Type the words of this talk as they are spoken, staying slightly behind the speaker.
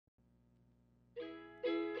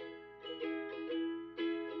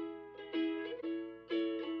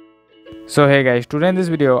So hey guys, today in this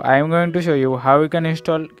video I am going to show you how we can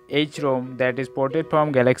install HROM that is ported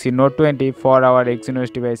from Galaxy Note 20 for our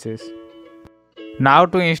Exynos devices. Now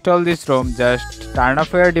to install this ROM, just turn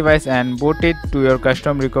off your device and boot it to your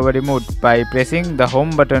custom recovery mode by pressing the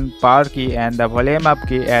home button, power key and the volume up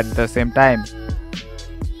key at the same time.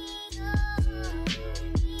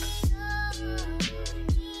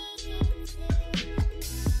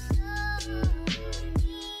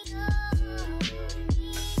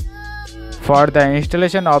 For the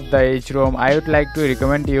installation of the HROM, I would like to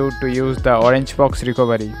recommend you to use the Orange Box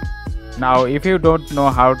recovery. Now if you don't know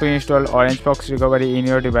how to install Orange Box recovery in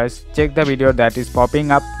your device, check the video that is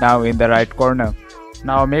popping up now in the right corner.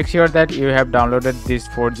 Now make sure that you have downloaded these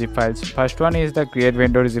 4 zip files. First one is the create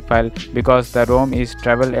vendor zip file because the ROM is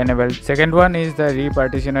Treble enabled. Second one is the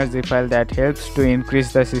repartitioner zip file that helps to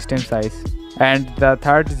increase the system size. And the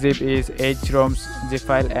third zip is HROM's zip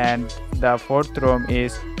file, and the fourth ROM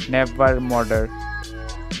is never modder.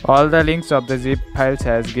 All the links of the zip files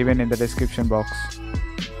has given in the description box.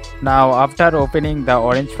 Now after opening the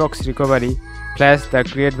Orange Box recovery, flash the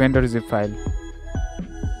create vendor zip file.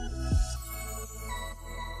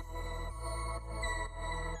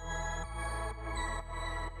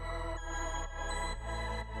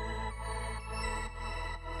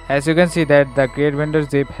 As you can see that the create vendor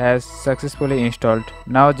zip has successfully installed.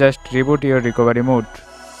 Now just reboot your recovery mode.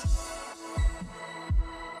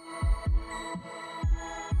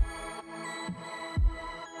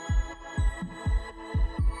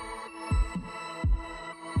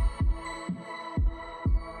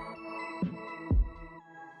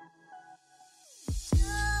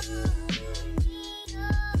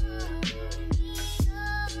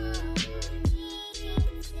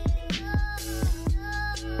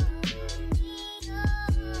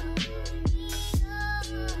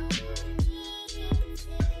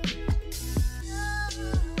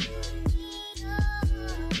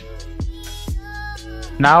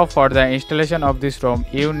 Now for the installation of this ROM,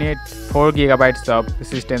 you need 4 GB of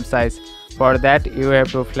system size. For that you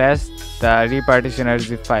have to flash the repartitioner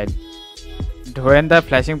zip file. When the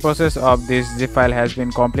flashing process of this zip file has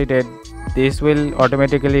been completed, this will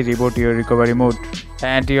automatically reboot your recovery mode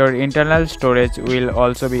and your internal storage will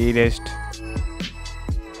also be erased.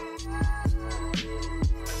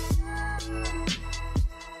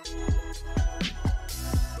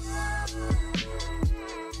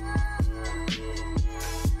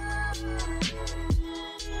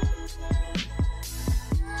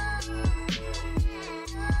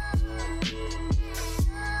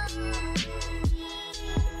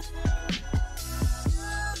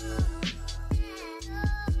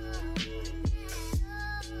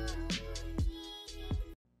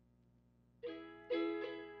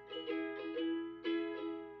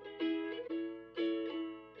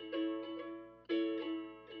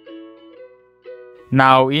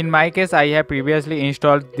 Now in my case I have previously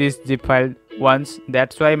installed this zip file once,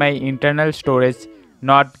 that's why my internal storage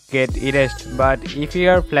not get erased, but if you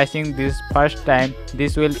are flashing this first time,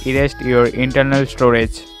 this will erase your internal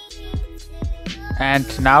storage. And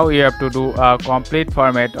now you have to do a complete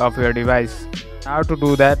format of your device. Now to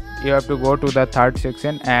do that you have to go to the third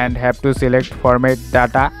section and have to select format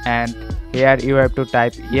data, and here you have to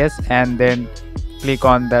type yes and then click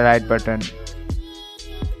on the right button.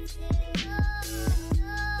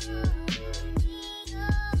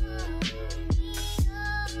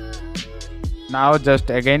 Now just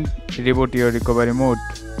again reboot your recovery mode.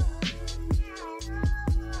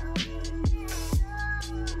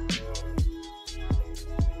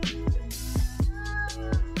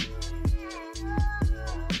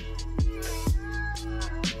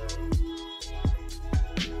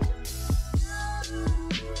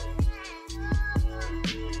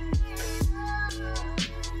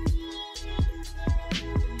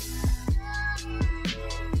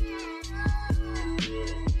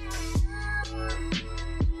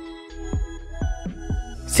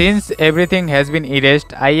 Since everything has been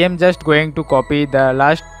erased, I am just going to copy the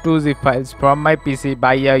last 2 zip files from my PC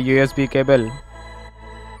by a USB cable.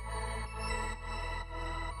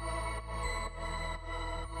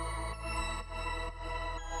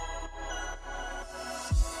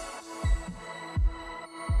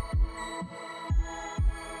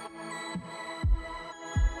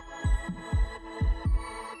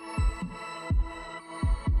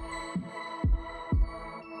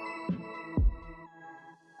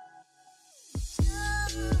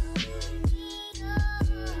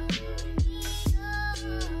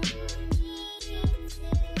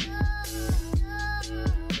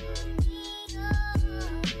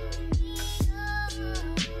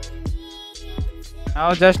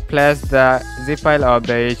 Now just flash the zip file of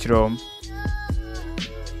the HROM.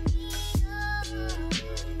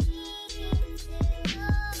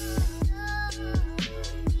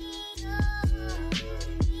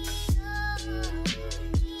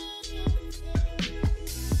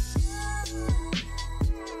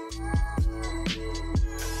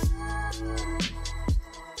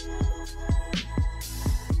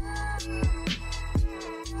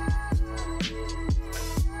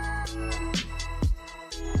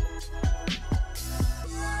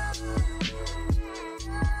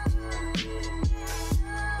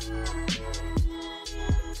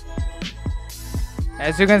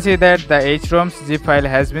 As you can see that the HROM's zip file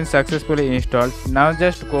has been successfully installed. Now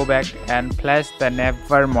just go back and flash the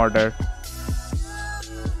navbar modder.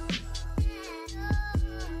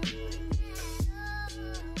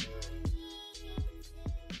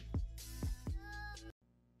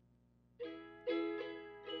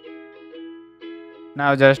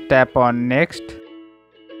 Now just tap on next.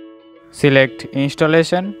 Select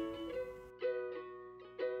installation.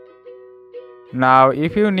 Now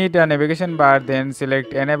if you need a navigation bar, then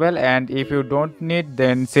select enable, and if you don't need,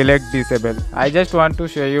 then select disable. I just want to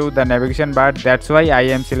show you the navigation bar, that's why I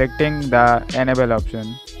am selecting the enable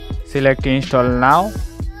option. Select install now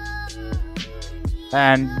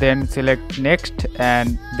and then select next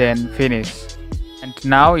and then finish. And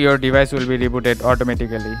now your device will be rebooted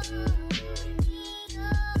automatically.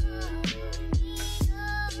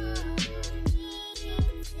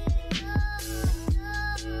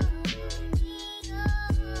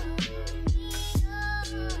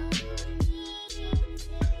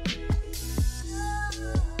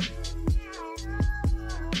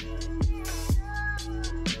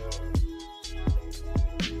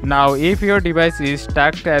 Now if your device is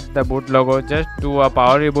stuck at the boot logo, just do a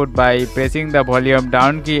power reboot by pressing the volume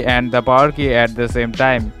down key and the power key at the same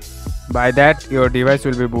time. By that your device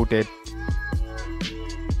will be booted.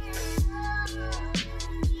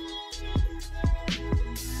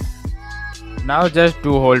 Now just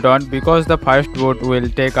do hold on because the first boot will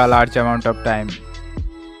take a large amount of time.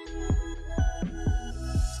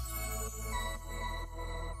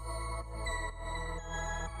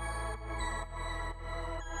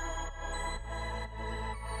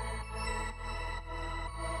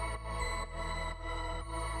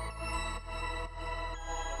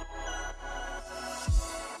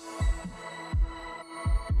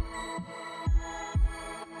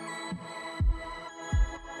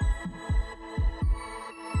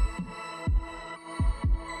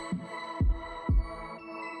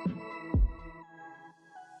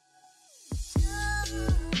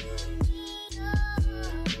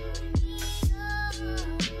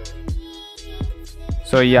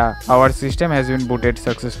 So yeah, our system has been booted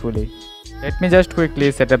successfully. Let me just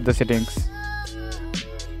quickly set up the settings.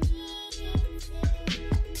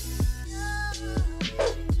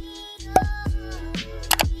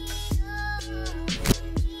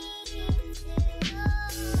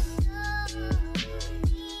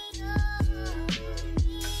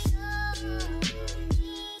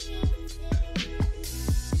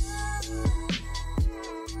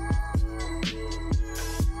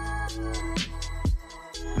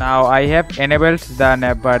 Now I have enabled the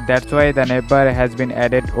navbar, that's why the navbar has been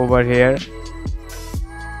added over here.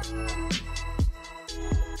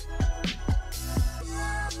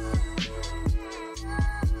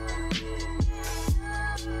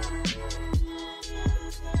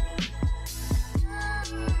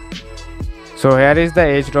 So here is the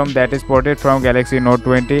HROM that is ported from Galaxy Note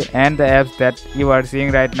 20, and the apps that you are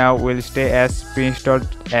seeing right now will stay as pre-installed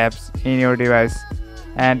apps in your device.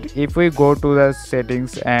 And if we go to the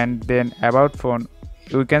settings and then about phone,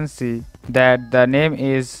 you can see that the name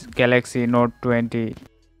is Galaxy Note 20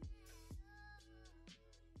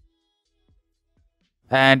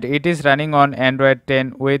 and it is running on Android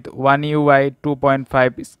 10 with OneUi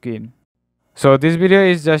 2.5 skin. So this video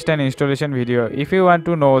is just an installation video. If you want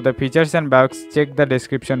to know the features and bugs, check the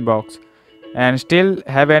description box. And still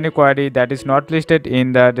have any query that is not listed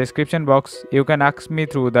in the description box, you can ask me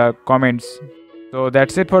through the comments. So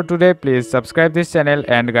that's it for today. Please subscribe this channel,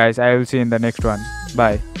 and guys, I will see you in the next one.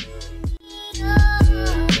 Bye.